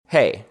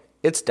Hey,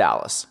 it's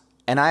Dallas,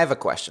 and I have a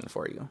question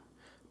for you.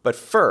 But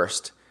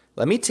first,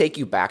 let me take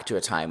you back to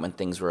a time when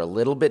things were a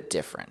little bit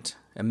different.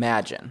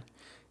 Imagine,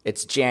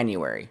 it's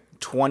January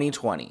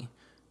 2020.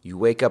 You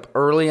wake up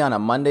early on a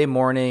Monday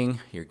morning,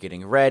 you're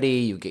getting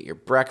ready, you get your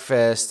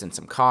breakfast and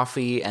some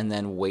coffee, and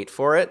then wait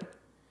for it.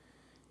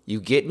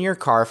 You get in your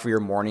car for your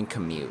morning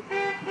commute.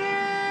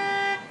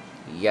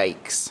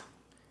 Yikes.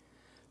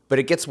 But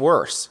it gets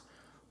worse.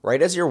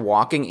 Right as you're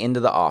walking into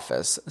the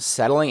office,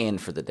 settling in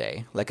for the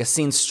day, like a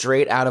scene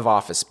straight out of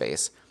Office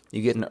Space,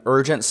 you get an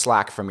urgent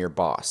Slack from your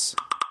boss.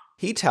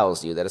 He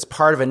tells you that as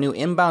part of a new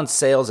inbound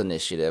sales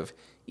initiative,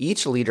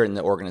 each leader in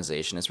the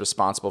organization is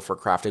responsible for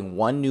crafting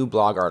one new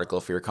blog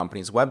article for your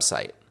company's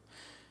website.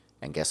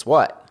 And guess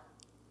what?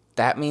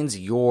 That means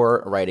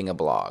you're writing a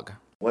blog.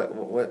 What?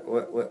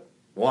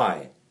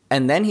 Why?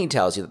 And then he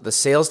tells you that the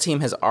sales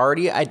team has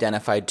already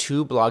identified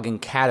 2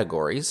 blogging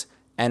categories,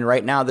 and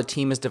right now the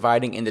team is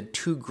dividing into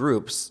 2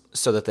 groups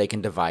so that they can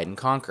divide and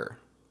conquer.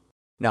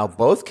 Now,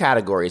 both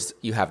categories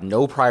you have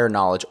no prior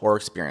knowledge or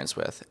experience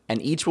with,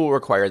 and each will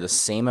require the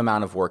same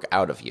amount of work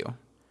out of you.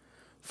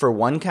 For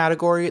one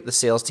category, the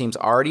sales team's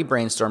already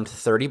brainstormed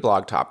 30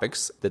 blog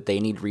topics that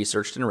they need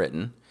researched and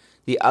written.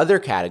 The other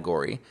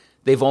category,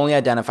 they've only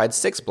identified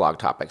 6 blog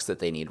topics that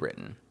they need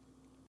written.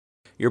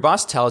 Your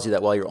boss tells you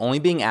that while you're only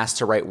being asked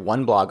to write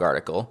one blog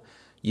article,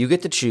 you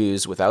get to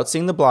choose, without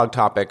seeing the blog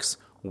topics,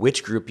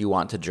 which group you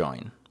want to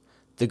join.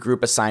 The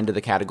group assigned to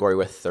the category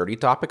with 30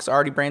 topics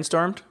already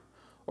brainstormed,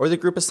 or the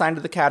group assigned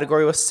to the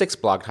category with 6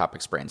 blog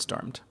topics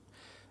brainstormed.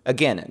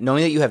 Again,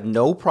 knowing that you have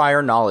no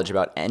prior knowledge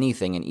about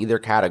anything in either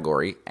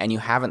category and you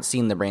haven't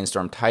seen the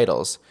brainstorm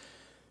titles,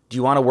 do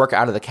you want to work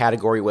out of the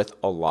category with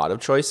a lot of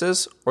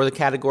choices or the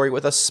category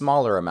with a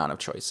smaller amount of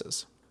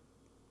choices?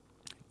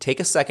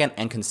 Take a second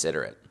and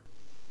consider it.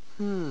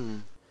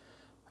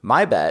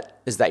 My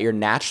bet is that you're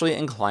naturally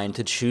inclined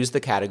to choose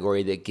the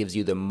category that gives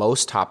you the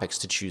most topics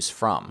to choose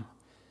from.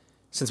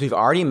 Since we've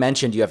already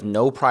mentioned you have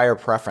no prior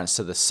preference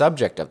to the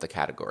subject of the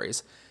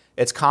categories,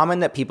 it's common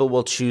that people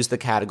will choose the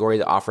category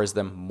that offers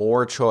them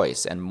more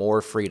choice and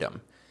more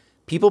freedom.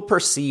 People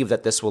perceive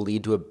that this will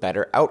lead to a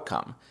better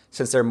outcome,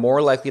 since they're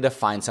more likely to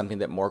find something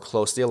that more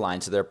closely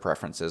aligns to their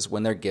preferences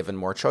when they're given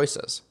more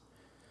choices.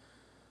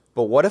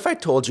 But what if I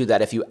told you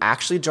that if you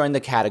actually join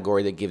the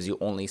category that gives you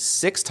only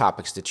 6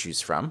 topics to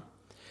choose from,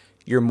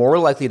 you're more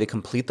likely to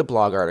complete the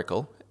blog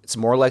article, it's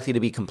more likely to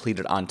be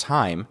completed on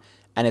time,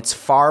 and it's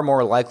far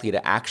more likely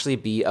to actually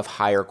be of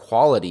higher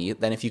quality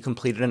than if you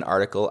completed an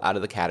article out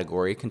of the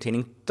category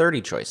containing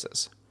 30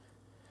 choices.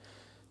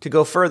 To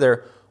go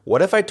further,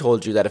 what if I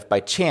told you that if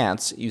by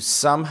chance you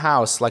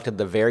somehow selected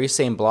the very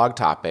same blog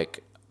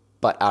topic,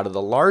 but out of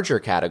the larger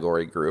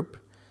category group,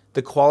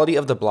 the quality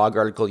of the blog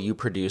article you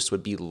produced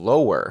would be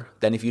lower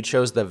than if you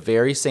chose the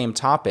very same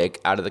topic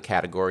out of the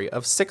category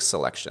of 6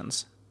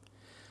 selections?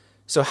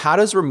 So how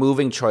does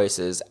removing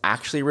choices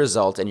actually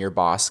result in your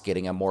boss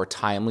getting a more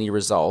timely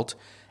result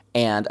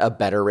and a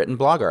better written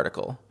blog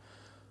article?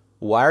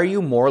 Why are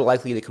you more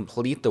likely to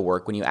complete the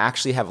work when you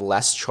actually have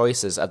less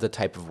choices of the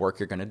type of work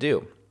you're going to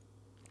do?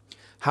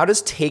 How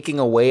does taking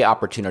away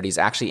opportunities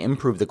actually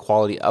improve the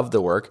quality of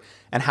the work?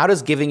 And how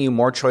does giving you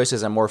more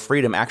choices and more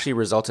freedom actually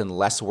result in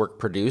less work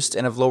produced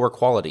and of lower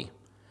quality?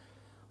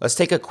 Let's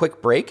take a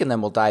quick break and then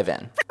we'll dive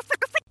in.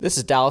 This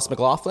is Dallas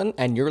McLaughlin,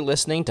 and you're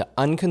listening to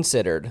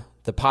Unconsidered,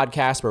 the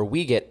podcast where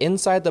we get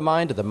inside the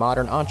mind of the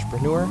modern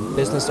entrepreneur,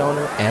 business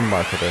owner, and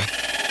marketer.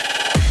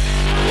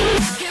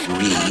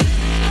 Greed,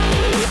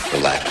 for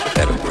lack of a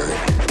better word,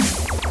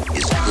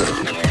 is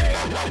good.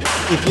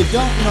 If you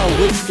don't know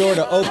which door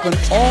to open,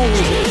 always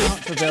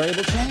account for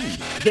variable change.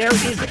 There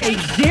is a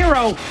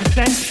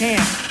 0%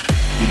 chance.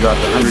 You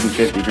dropped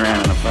 $150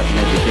 grand on a fucking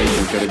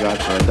education you could have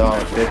got for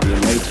 $1.50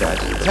 in late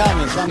taxes. Tell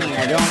me something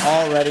I don't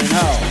already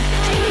know.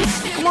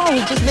 Come on, we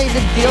just made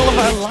the deal of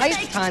our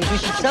lifetimes. We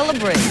should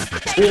celebrate.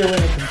 We're in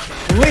a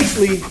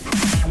completely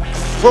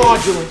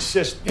fraudulent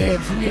system.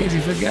 It's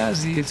a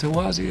fugazi, it's a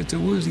wazi, it's a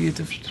woozy, it's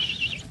a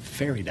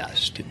fairy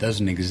dust. It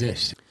doesn't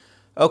exist.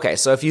 Okay,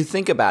 so if you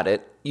think about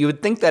it, you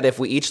would think that if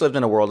we each lived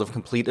in a world of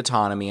complete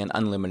autonomy and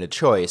unlimited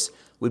choice,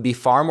 we'd be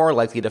far more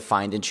likely to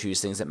find and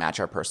choose things that match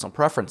our personal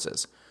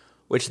preferences,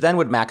 which then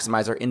would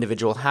maximize our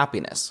individual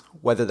happiness,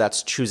 whether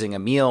that's choosing a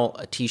meal,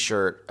 a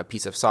t-shirt, a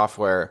piece of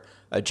software,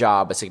 a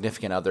job, a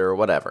significant other, or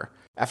whatever.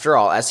 After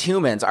all, as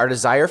humans, our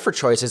desire for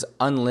choice is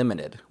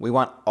unlimited. We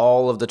want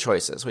all of the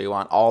choices. We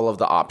want all of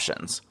the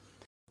options.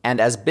 And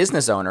as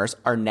business owners,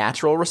 our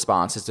natural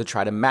response is to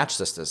try to match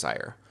this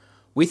desire.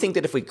 We think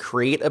that if we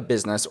create a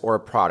business or a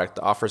product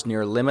that offers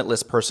near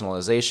limitless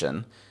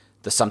personalization,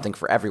 the something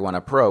for everyone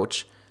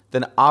approach,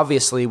 then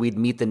obviously we'd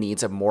meet the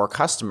needs of more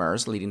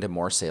customers, leading to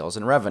more sales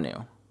and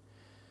revenue.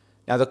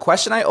 Now, the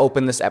question I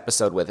opened this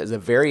episode with is a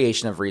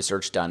variation of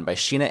research done by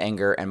Sheena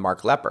Enger and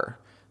Mark Lepper,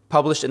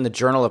 published in the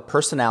Journal of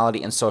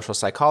Personality and Social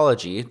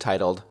Psychology,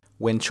 titled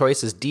When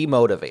Choice is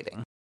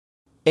Demotivating.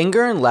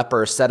 Enger and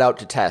Lepper set out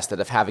to test that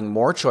if having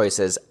more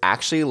choices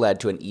actually led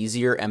to an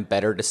easier and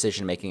better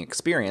decision-making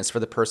experience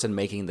for the person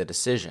making the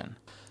decision.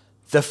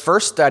 The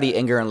first study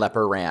Inger and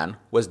Lepper ran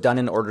was done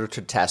in order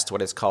to test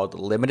what is called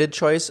limited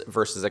choice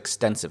versus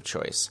extensive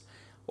choice,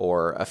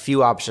 or a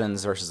few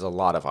options versus a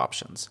lot of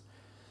options.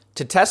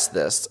 To test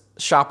this,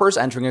 shoppers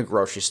entering a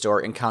grocery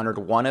store encountered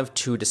one of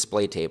two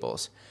display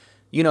tables.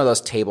 You know those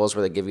tables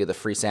where they give you the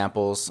free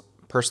samples?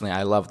 Personally,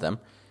 I love them.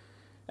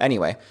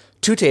 Anyway,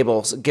 two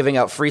tables giving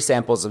out free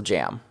samples of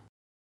jam.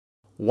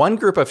 One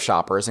group of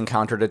shoppers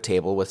encountered a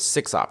table with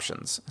 6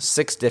 options,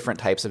 6 different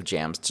types of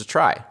jams to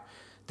try.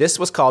 This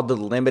was called the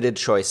limited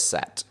choice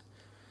set.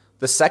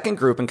 The second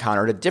group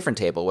encountered a different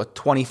table with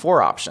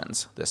 24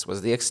 options. This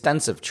was the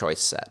extensive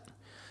choice set.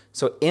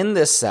 So in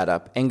this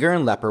setup, Inger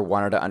and Lepper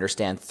wanted to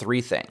understand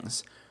 3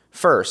 things.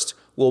 First,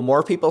 will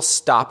more people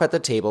stop at the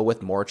table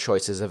with more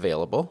choices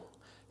available?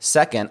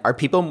 Second, are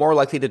people more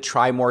likely to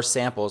try more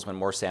samples when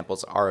more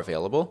samples are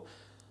available?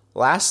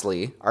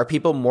 Lastly, are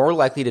people more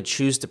likely to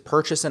choose to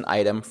purchase an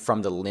item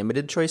from the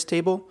limited choice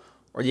table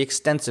or the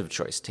extensive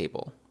choice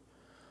table?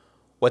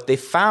 What they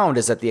found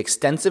is that the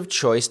extensive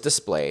choice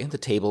display, the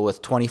table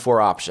with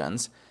 24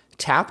 options,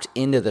 tapped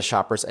into the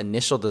shopper's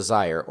initial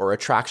desire or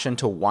attraction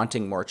to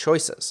wanting more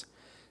choices.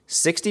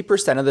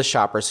 60% of the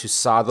shoppers who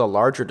saw the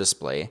larger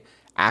display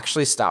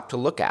actually stopped to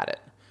look at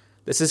it.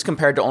 This is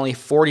compared to only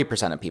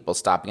 40% of people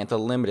stopping at the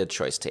limited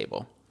choice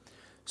table.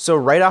 So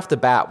right off the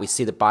bat, we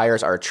see that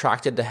buyers are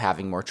attracted to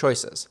having more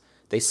choices.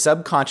 They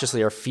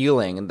subconsciously are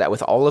feeling that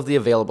with all of the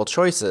available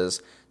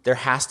choices, there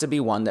has to be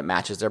one that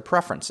matches their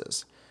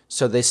preferences.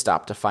 So they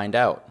stop to find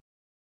out.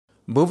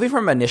 Moving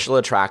from initial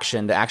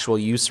attraction to actual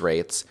use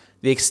rates,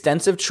 the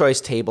extensive choice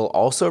table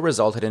also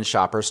resulted in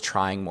shoppers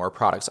trying more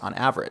products on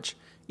average,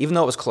 even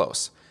though it was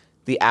close.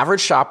 The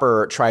average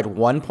shopper tried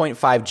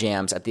 1.5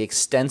 jams at the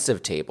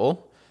extensive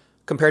table,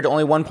 compared to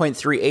only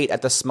 1.38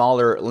 at the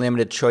smaller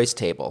limited choice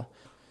table.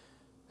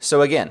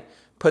 So again,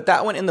 put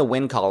that one in the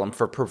win column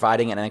for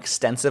providing an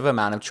extensive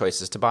amount of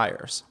choices to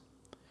buyers.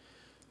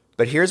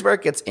 But here's where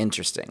it gets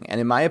interesting,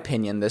 and in my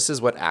opinion, this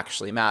is what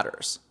actually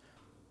matters.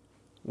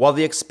 While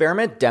the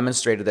experiment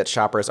demonstrated that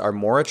shoppers are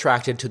more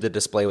attracted to the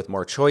display with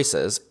more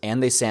choices,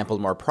 and they sampled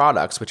more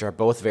products, which are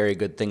both very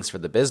good things for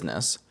the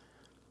business,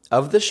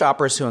 of the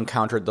shoppers who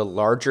encountered the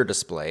larger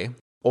display,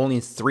 only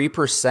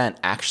 3%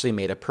 actually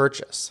made a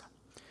purchase.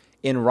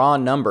 In raw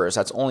numbers,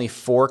 that's only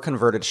 4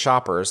 converted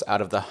shoppers out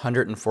of the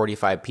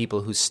 145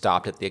 people who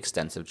stopped at the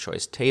extensive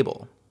choice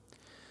table.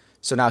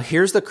 So now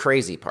here's the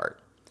crazy part.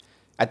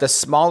 At the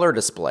smaller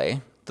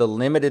display, the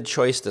limited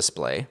choice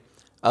display,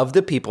 of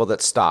the people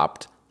that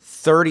stopped,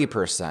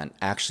 30%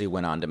 actually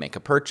went on to make a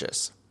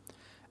purchase.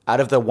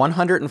 Out of the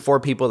 104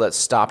 people that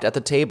stopped at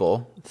the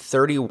table,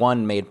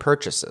 31 made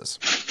purchases.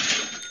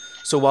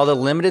 So while the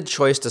limited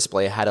choice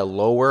display had a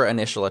lower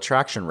initial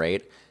attraction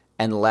rate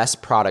and less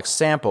products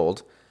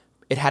sampled,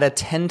 it had a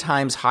 10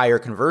 times higher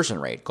conversion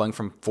rate, going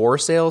from 4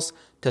 sales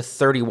to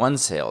 31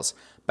 sales,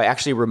 by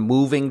actually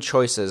removing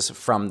choices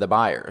from the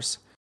buyers.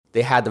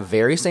 They had the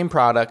very same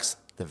products,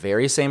 the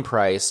very same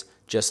price,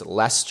 just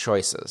less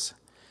choices.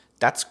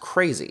 That's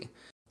crazy.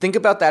 Think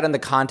about that in the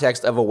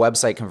context of a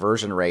website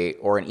conversion rate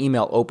or an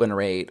email open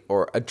rate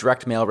or a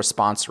direct mail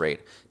response rate.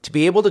 To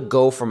be able to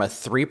go from a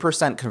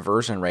 3%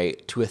 conversion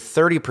rate to a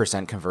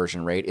 30%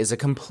 conversion rate is a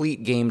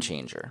complete game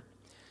changer.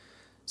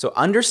 So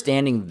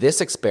understanding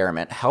this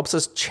experiment helps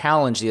us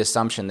challenge the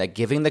assumption that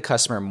giving the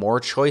customer more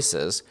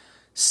choices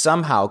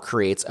somehow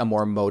creates a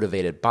more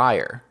motivated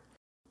buyer.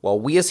 While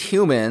we as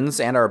humans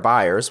and our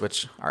buyers,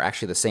 which are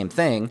actually the same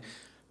thing,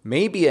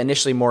 may be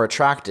initially more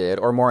attracted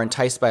or more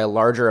enticed by a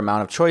larger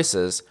amount of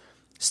choices,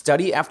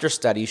 study after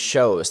study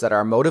shows that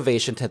our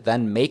motivation to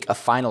then make a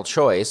final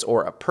choice,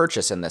 or a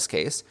purchase in this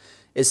case,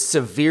 is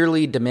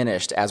severely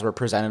diminished as we're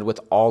presented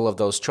with all of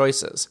those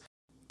choices.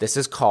 This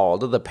is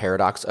called the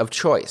paradox of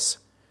choice.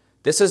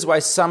 This is why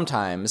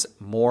sometimes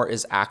more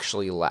is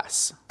actually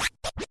less.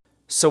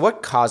 So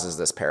what causes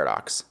this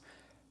paradox?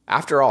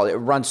 After all, it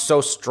runs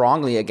so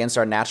strongly against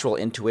our natural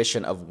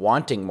intuition of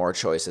wanting more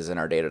choices in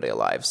our day-to-day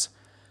lives.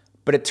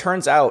 But it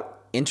turns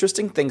out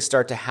interesting things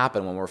start to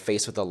happen when we're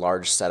faced with a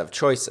large set of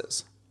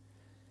choices.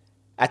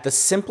 At the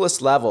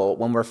simplest level,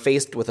 when we're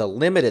faced with a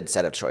limited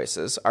set of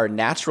choices, our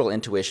natural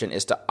intuition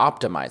is to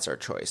optimize our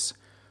choice.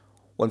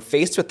 When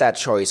faced with that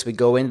choice, we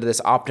go into this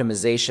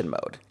optimization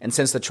mode. And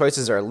since the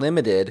choices are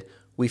limited,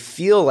 we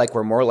feel like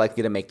we're more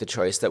likely to make the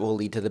choice that will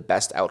lead to the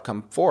best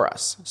outcome for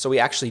us. So we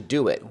actually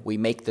do it. We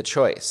make the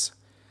choice.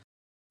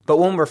 But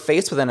when we're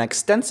faced with an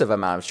extensive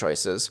amount of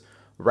choices,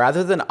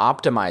 rather than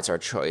optimize our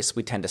choice,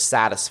 we tend to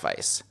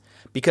satisfice.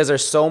 Because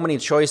there's so many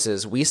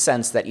choices, we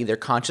sense that either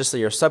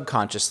consciously or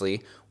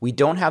subconsciously, we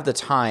don't have the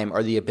time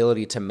or the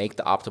ability to make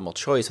the optimal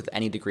choice with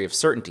any degree of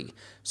certainty.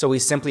 So we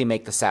simply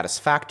make the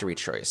satisfactory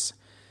choice.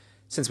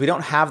 Since we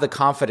don't have the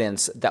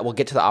confidence that we'll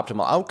get to the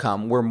optimal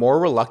outcome, we're more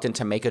reluctant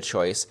to make a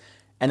choice,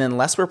 and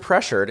unless we're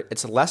pressured,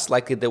 it's less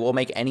likely that we'll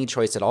make any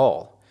choice at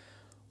all.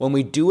 When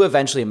we do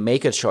eventually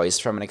make a choice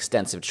from an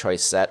extensive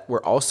choice set,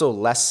 we're also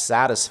less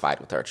satisfied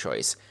with our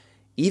choice,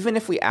 even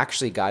if we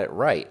actually got it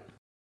right.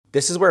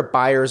 This is where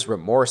buyer's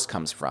remorse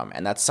comes from,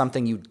 and that's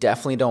something you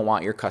definitely don't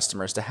want your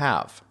customers to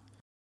have.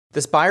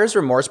 This buyer's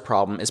remorse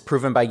problem is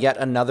proven by yet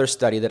another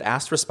study that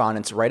asked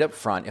respondents right up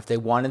front if they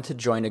wanted to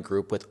join a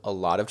group with a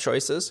lot of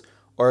choices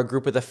or a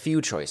group with a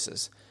few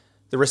choices.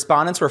 The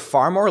respondents were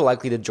far more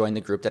likely to join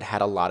the group that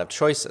had a lot of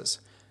choices.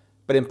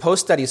 But in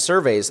post-study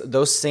surveys,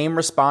 those same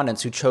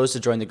respondents who chose to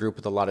join the group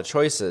with a lot of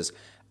choices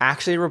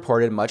actually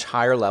reported much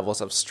higher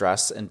levels of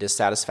stress and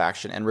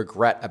dissatisfaction and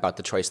regret about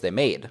the choice they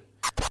made.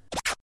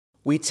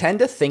 We tend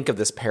to think of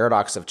this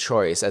paradox of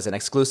choice as an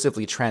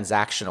exclusively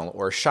transactional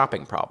or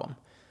shopping problem,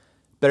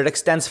 but it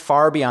extends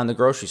far beyond the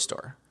grocery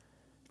store.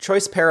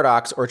 Choice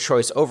paradox or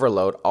choice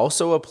overload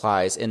also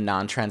applies in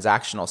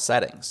non-transactional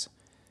settings.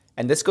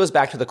 And this goes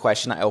back to the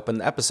question I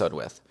opened the episode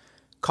with.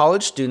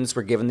 College students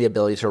were given the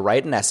ability to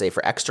write an essay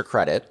for extra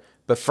credit,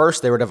 but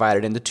first they were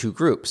divided into two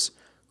groups.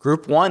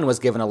 Group 1 was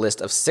given a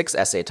list of 6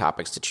 essay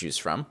topics to choose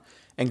from,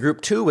 and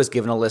Group 2 was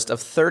given a list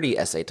of 30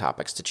 essay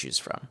topics to choose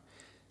from.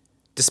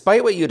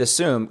 Despite what you'd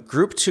assume,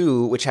 Group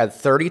 2, which had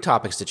 30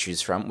 topics to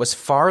choose from, was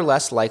far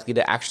less likely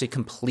to actually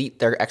complete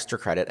their extra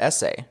credit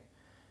essay.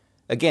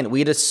 Again,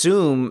 we'd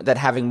assume that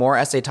having more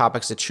essay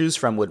topics to choose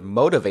from would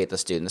motivate the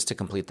students to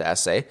complete the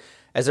essay,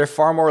 as they're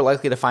far more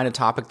likely to find a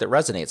topic that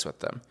resonates with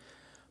them.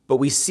 But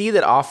we see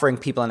that offering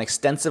people an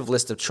extensive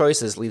list of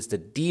choices leads to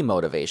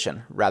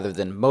demotivation rather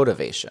than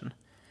motivation.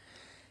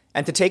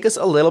 And to take us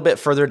a little bit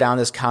further down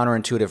this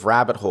counterintuitive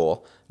rabbit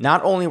hole,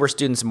 not only were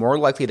students more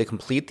likely to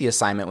complete the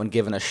assignment when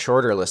given a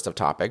shorter list of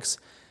topics,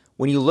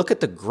 when you look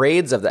at the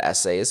grades of the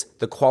essays,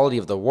 the quality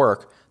of the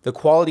work, the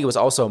quality was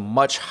also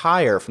much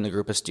higher from the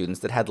group of students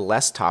that had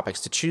less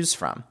topics to choose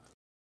from.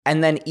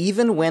 And then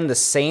even when the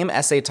same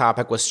essay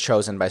topic was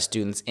chosen by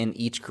students in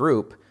each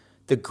group,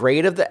 the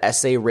grade of the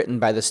essay written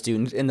by the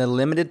student in the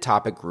limited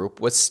topic group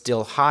was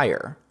still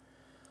higher.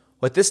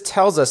 What this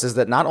tells us is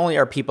that not only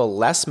are people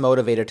less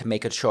motivated to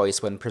make a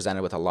choice when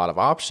presented with a lot of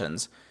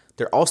options,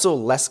 they're also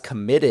less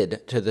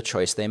committed to the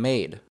choice they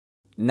made.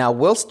 Now,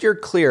 we'll steer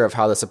clear of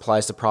how this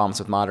applies to problems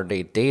with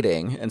modern-day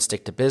dating and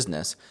stick to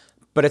business,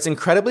 but it's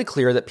incredibly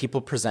clear that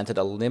people presented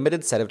a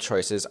limited set of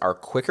choices are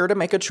quicker to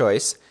make a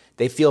choice,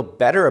 they feel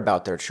better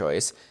about their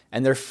choice,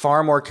 and they're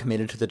far more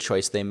committed to the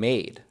choice they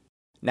made.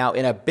 Now,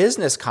 in a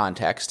business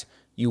context,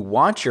 you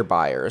want your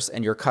buyers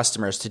and your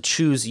customers to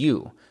choose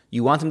you.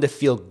 You want them to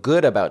feel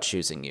good about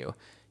choosing you.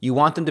 You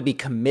want them to be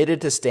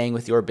committed to staying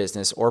with your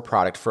business or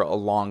product for a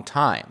long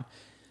time.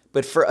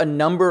 But for a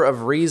number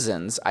of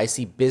reasons, I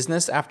see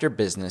business after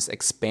business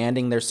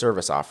expanding their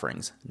service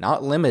offerings,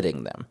 not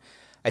limiting them.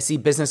 I see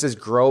businesses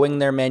growing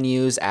their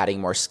menus, adding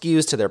more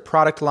SKUs to their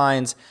product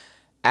lines,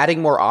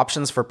 adding more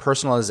options for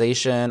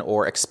personalization,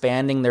 or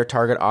expanding their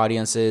target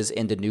audiences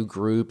into new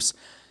groups.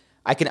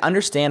 I can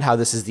understand how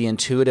this is the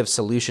intuitive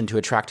solution to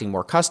attracting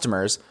more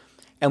customers,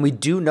 and we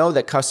do know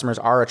that customers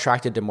are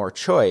attracted to more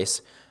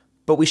choice,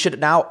 but we should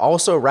now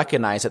also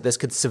recognize that this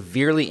could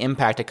severely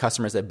impact a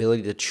customer's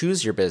ability to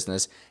choose your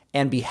business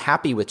and be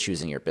happy with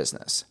choosing your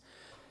business.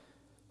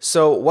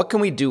 So what can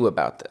we do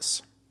about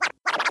this?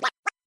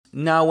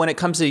 Now, when it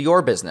comes to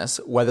your business,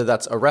 whether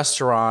that's a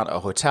restaurant, a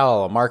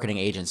hotel, a marketing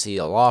agency,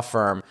 a law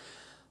firm,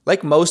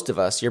 like most of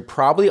us, you're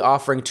probably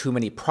offering too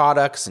many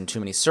products and too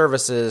many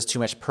services, too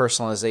much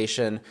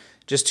personalization,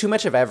 just too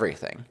much of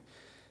everything.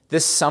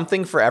 This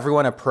something for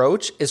everyone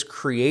approach is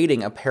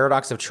creating a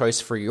paradox of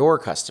choice for your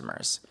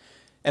customers.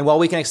 And while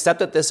we can accept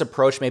that this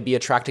approach may be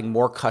attracting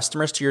more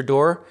customers to your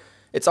door,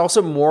 it's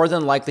also more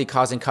than likely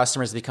causing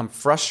customers to become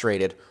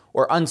frustrated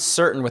or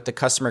uncertain with the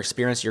customer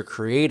experience you're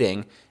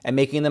creating and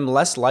making them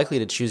less likely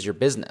to choose your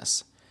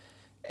business.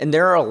 And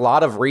there are a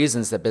lot of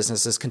reasons that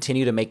businesses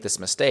continue to make this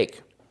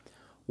mistake.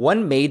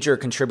 One major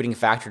contributing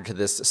factor to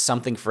this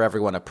something for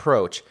everyone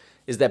approach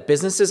is that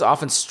businesses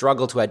often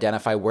struggle to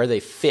identify where they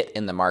fit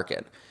in the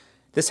market.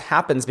 This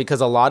happens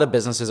because a lot of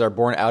businesses are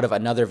born out of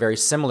another very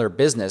similar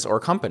business or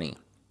company.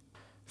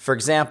 For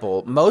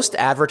example, most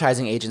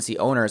advertising agency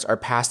owners are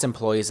past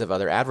employees of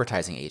other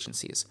advertising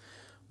agencies.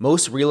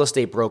 Most real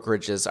estate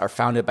brokerages are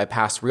founded by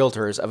past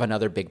realtors of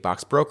another big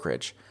box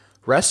brokerage.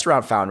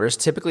 Restaurant founders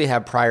typically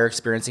have prior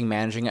experience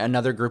managing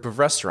another group of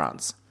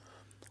restaurants.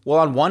 Well,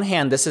 on one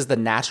hand, this is the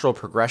natural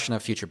progression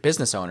of future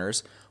business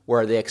owners,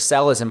 where they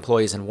excel as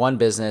employees in one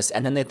business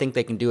and then they think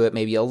they can do it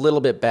maybe a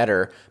little bit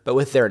better, but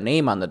with their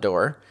name on the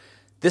door.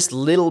 This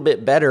little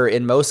bit better,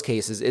 in most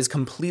cases, is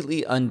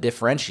completely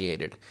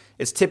undifferentiated.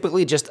 It's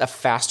typically just a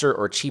faster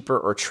or cheaper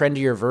or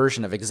trendier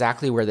version of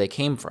exactly where they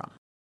came from.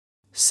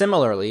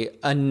 Similarly,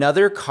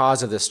 another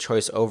cause of this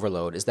choice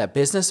overload is that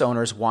business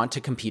owners want to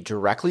compete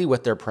directly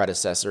with their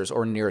predecessors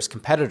or nearest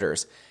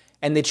competitors,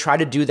 and they try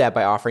to do that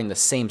by offering the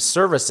same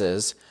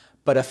services,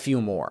 but a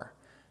few more.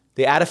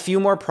 They add a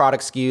few more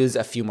product SKUs,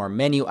 a few more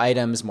menu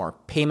items, more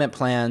payment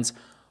plans,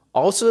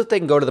 all so that they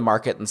can go to the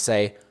market and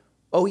say,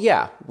 oh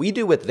yeah, we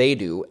do what they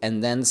do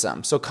and then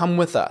some, so come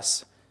with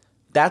us.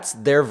 That's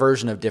their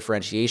version of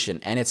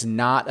differentiation, and it's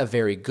not a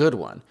very good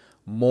one.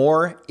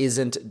 More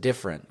isn't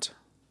different.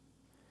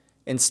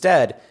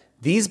 Instead,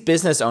 these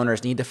business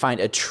owners need to find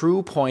a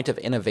true point of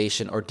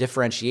innovation or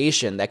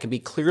differentiation that can be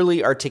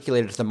clearly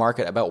articulated to the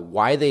market about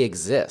why they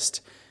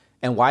exist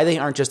and why they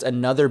aren't just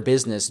another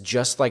business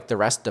just like the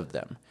rest of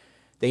them.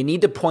 They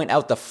need to point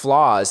out the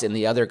flaws in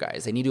the other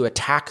guys. They need to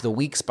attack the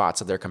weak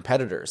spots of their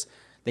competitors.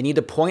 They need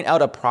to point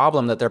out a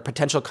problem that their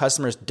potential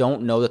customers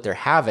don't know that they're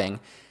having,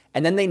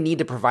 and then they need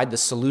to provide the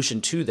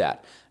solution to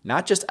that,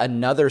 not just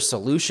another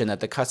solution that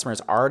the customer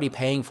is already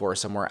paying for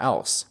somewhere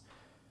else.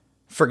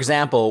 For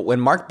example, when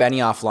Mark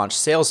Benioff launched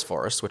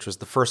Salesforce, which was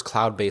the first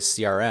cloud-based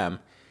CRM,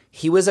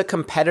 he was a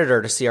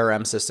competitor to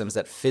CRM systems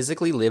that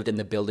physically lived in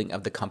the building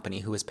of the company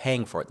who was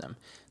paying for them.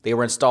 They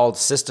were installed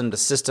system to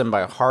system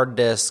by a hard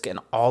disk, and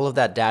all of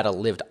that data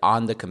lived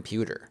on the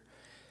computer.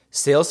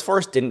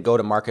 Salesforce didn't go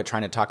to market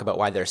trying to talk about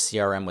why their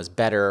CRM was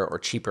better or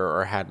cheaper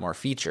or had more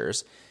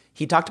features.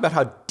 He talked about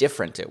how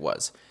different it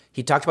was.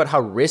 He talked about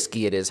how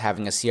risky it is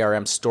having a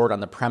CRM stored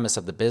on the premise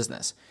of the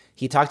business.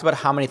 He talked about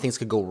how many things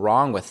could go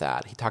wrong with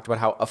that. He talked about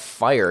how a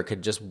fire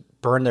could just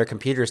burn their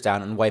computers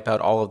down and wipe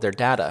out all of their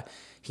data.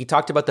 He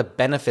talked about the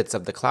benefits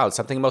of the cloud,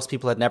 something most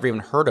people had never even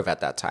heard of at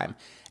that time.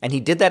 And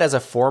he did that as a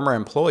former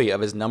employee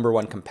of his number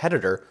one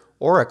competitor,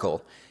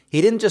 Oracle.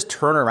 He didn't just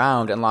turn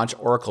around and launch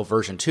Oracle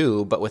version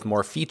 2, but with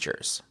more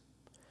features.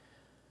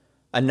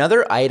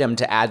 Another item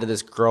to add to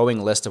this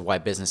growing list of why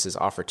businesses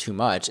offer too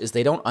much is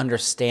they don't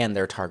understand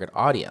their target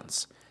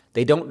audience.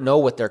 They don't know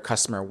what their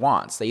customer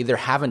wants. They either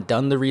haven't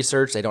done the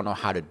research, they don't know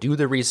how to do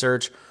the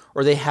research,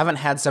 or they haven't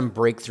had some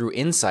breakthrough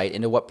insight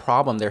into what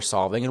problem they're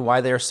solving and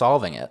why they're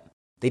solving it.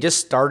 They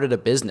just started a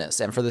business,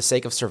 and for the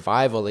sake of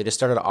survival, they just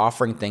started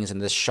offering things in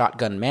this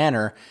shotgun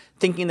manner,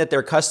 thinking that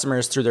their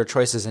customers, through their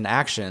choices and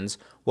actions,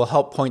 will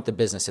help point the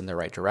business in the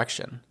right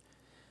direction.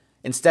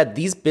 Instead,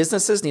 these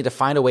businesses need to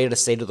find a way to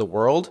say to the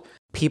world,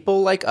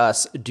 people like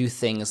us do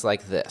things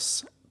like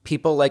this.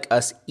 People like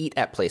us eat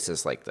at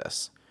places like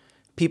this.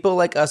 People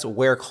like us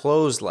wear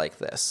clothes like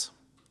this.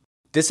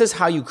 This is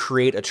how you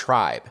create a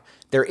tribe.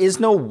 There is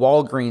no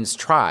Walgreens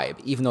tribe,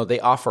 even though they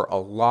offer a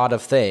lot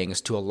of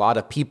things to a lot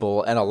of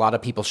people and a lot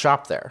of people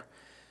shop there.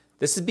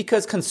 This is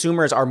because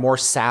consumers are more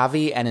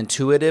savvy and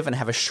intuitive and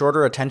have a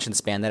shorter attention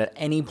span than at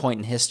any point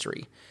in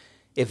history.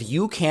 If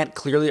you can't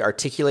clearly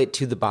articulate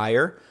to the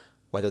buyer,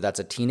 whether that's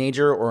a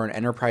teenager or an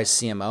enterprise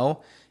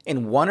CMO,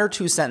 in one or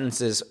two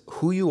sentences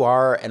who you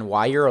are and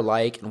why you're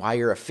alike and why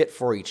you're a fit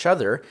for each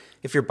other,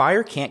 if your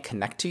buyer can't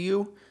connect to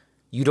you,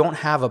 you don't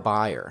have a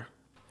buyer.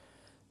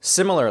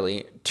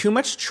 Similarly, too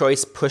much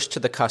choice pushed to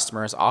the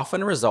customer is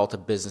often a result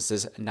of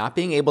businesses not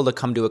being able to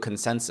come to a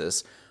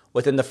consensus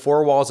within the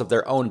four walls of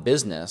their own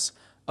business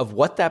of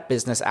what that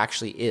business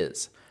actually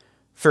is.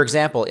 For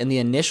example, in the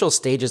initial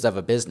stages of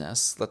a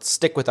business, let's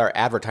stick with our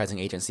advertising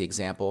agency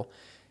example,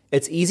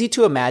 it's easy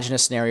to imagine a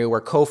scenario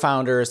where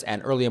co-founders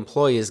and early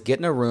employees get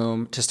in a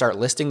room to start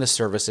listing the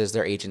services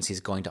their agency is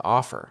going to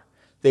offer.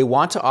 They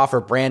want to offer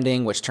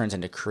branding, which turns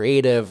into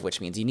creative, which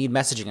means you need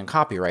messaging and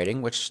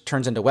copywriting, which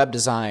turns into web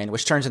design,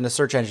 which turns into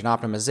search engine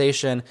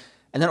optimization,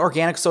 and then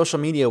organic social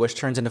media, which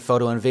turns into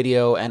photo and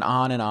video, and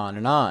on and on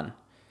and on.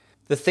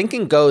 The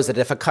thinking goes that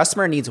if a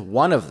customer needs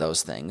one of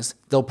those things,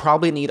 they'll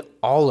probably need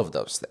all of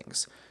those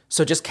things.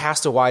 So just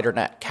cast a wider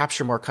net,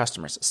 capture more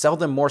customers, sell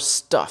them more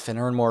stuff, and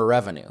earn more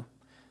revenue.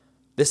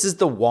 This is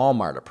the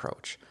Walmart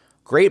approach.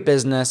 Great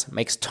business,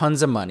 makes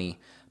tons of money,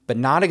 but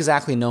not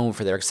exactly known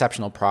for their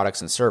exceptional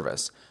products and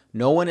service.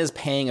 No one is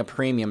paying a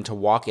premium to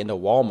walk into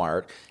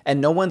Walmart,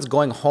 and no one's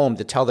going home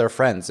to tell their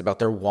friends about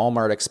their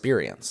Walmart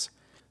experience.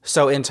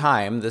 So in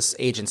time, this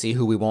agency,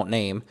 who we won't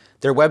name,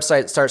 their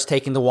website starts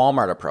taking the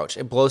Walmart approach.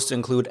 It blows to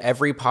include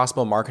every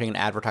possible marketing and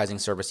advertising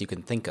service you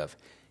can think of,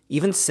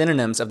 even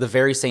synonyms of the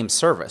very same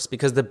service,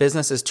 because the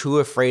business is too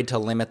afraid to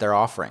limit their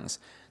offerings.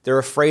 They're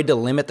afraid to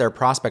limit their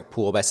prospect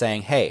pool by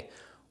saying, hey,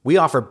 we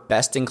offer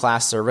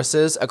best-in-class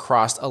services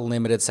across a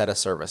limited set of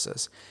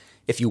services.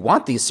 If you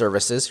want these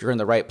services, you're in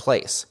the right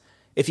place.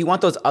 If you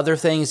want those other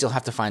things, you'll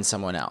have to find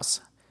someone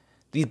else.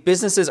 These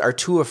businesses are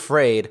too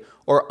afraid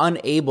or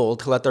unable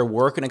to let their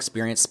work and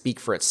experience speak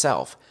for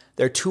itself.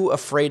 They're too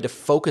afraid to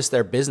focus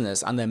their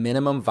business on the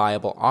minimum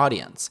viable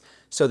audience,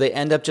 so they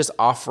end up just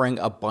offering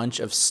a bunch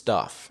of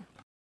stuff.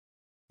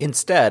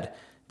 Instead,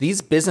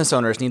 these business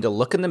owners need to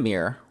look in the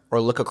mirror or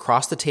look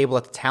across the table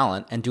at the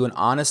talent and do an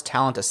honest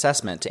talent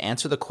assessment to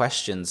answer the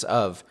questions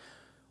of,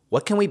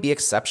 what can we be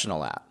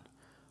exceptional at?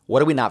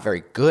 What are we not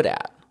very good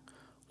at?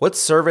 What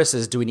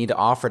services do we need to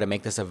offer to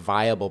make this a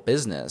viable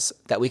business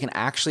that we can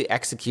actually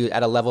execute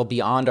at a level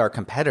beyond our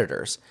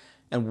competitors?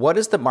 And what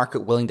is the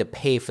market willing to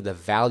pay for the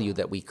value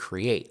that we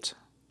create?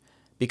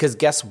 Because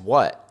guess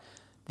what?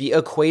 The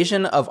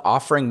equation of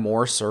offering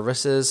more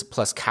services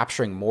plus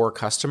capturing more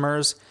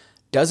customers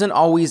doesn't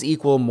always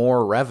equal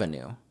more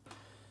revenue.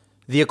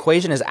 The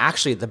equation is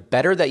actually the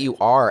better that you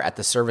are at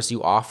the service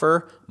you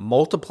offer,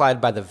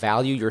 multiplied by the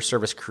value your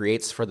service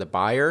creates for the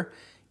buyer,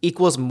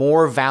 equals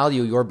more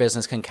value your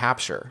business can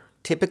capture,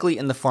 typically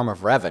in the form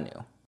of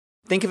revenue.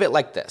 Think of it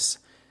like this.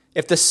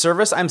 If the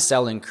service I'm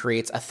selling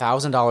creates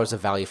 $1,000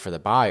 of value for the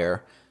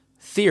buyer,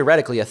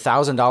 theoretically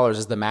 $1,000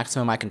 is the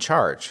maximum I can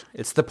charge.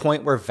 It's the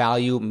point where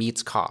value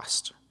meets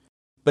cost.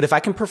 But if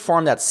I can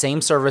perform that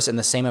same service in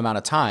the same amount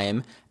of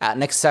time at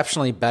an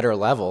exceptionally better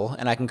level,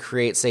 and I can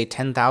create, say,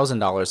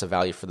 $10,000 of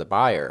value for the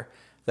buyer,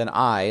 then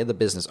I, the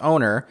business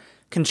owner,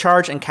 can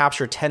charge and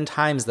capture 10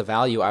 times the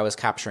value I was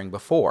capturing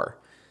before.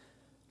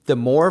 The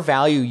more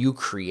value you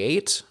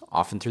create,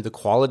 often through the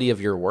quality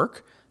of your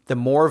work, the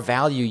more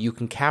value you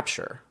can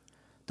capture.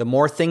 The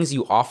more things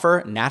you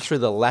offer, naturally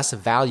the less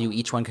value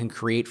each one can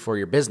create for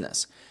your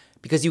business.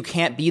 Because you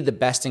can't be the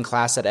best in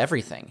class at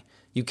everything.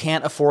 You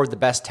can't afford the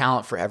best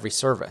talent for every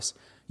service.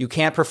 You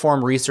can't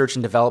perform research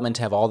and development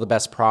to have all the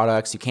best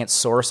products. You can't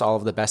source all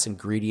of the best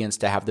ingredients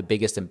to have the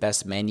biggest and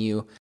best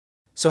menu.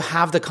 So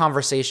have the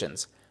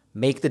conversations.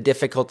 Make the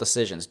difficult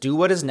decisions. Do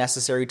what is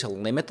necessary to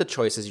limit the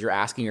choices you're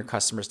asking your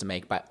customers to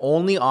make by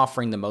only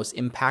offering the most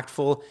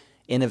impactful,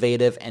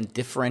 innovative, and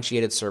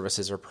differentiated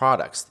services or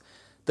products.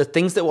 The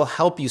things that will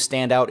help you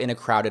stand out in a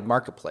crowded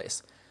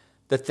marketplace.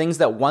 The things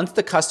that once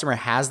the customer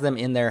has them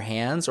in their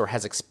hands or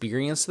has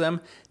experienced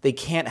them, they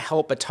can't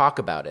help but talk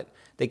about it.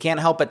 They can't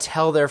help but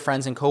tell their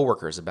friends and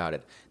coworkers about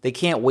it. They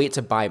can't wait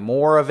to buy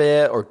more of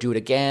it or do it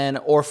again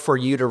or for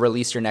you to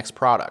release your next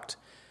product.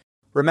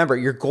 Remember,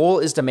 your goal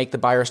is to make the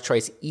buyer's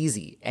choice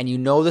easy, and you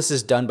know this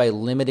is done by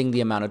limiting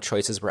the amount of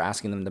choices we're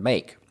asking them to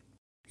make.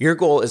 Your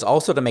goal is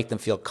also to make them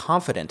feel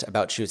confident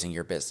about choosing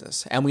your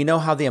business, and we know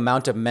how the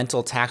amount of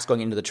mental tax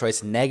going into the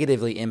choice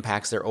negatively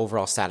impacts their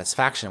overall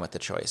satisfaction with the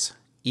choice,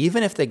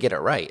 even if they get it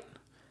right.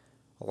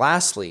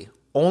 Lastly,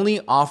 only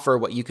offer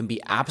what you can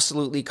be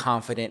absolutely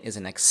confident is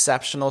an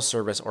exceptional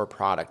service or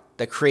product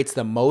that creates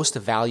the most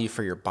value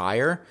for your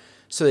buyer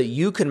so that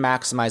you can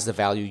maximize the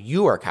value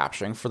you are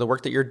capturing for the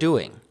work that you're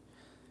doing.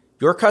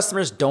 Your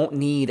customers don't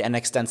need an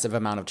extensive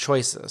amount of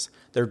choices.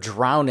 They're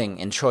drowning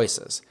in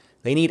choices.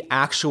 They need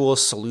actual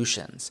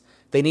solutions.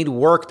 They need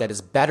work that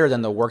is better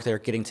than the work they're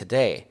getting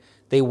today.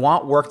 They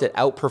want work that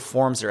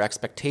outperforms their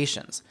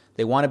expectations.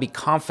 They want to be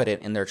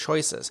confident in their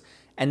choices,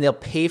 and they'll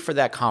pay for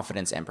that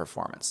confidence and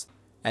performance.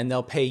 And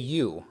they'll pay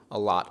you a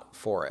lot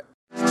for it.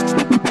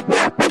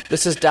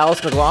 This is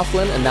Dallas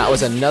McLaughlin, and that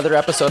was another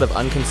episode of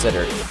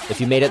Unconsidered.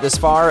 If you made it this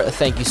far,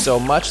 thank you so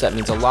much. That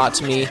means a lot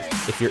to me.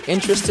 If you're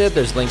interested,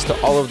 there's links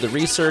to all of the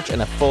research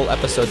and a full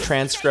episode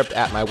transcript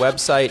at my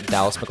website,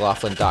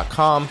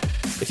 dallasmclaughlin.com.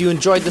 If you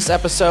enjoyed this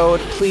episode,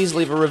 please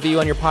leave a review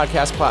on your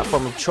podcast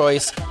platform of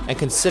choice and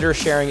consider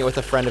sharing it with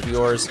a friend of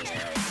yours.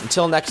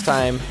 Until next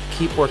time,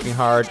 keep working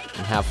hard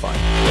and have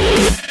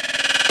fun.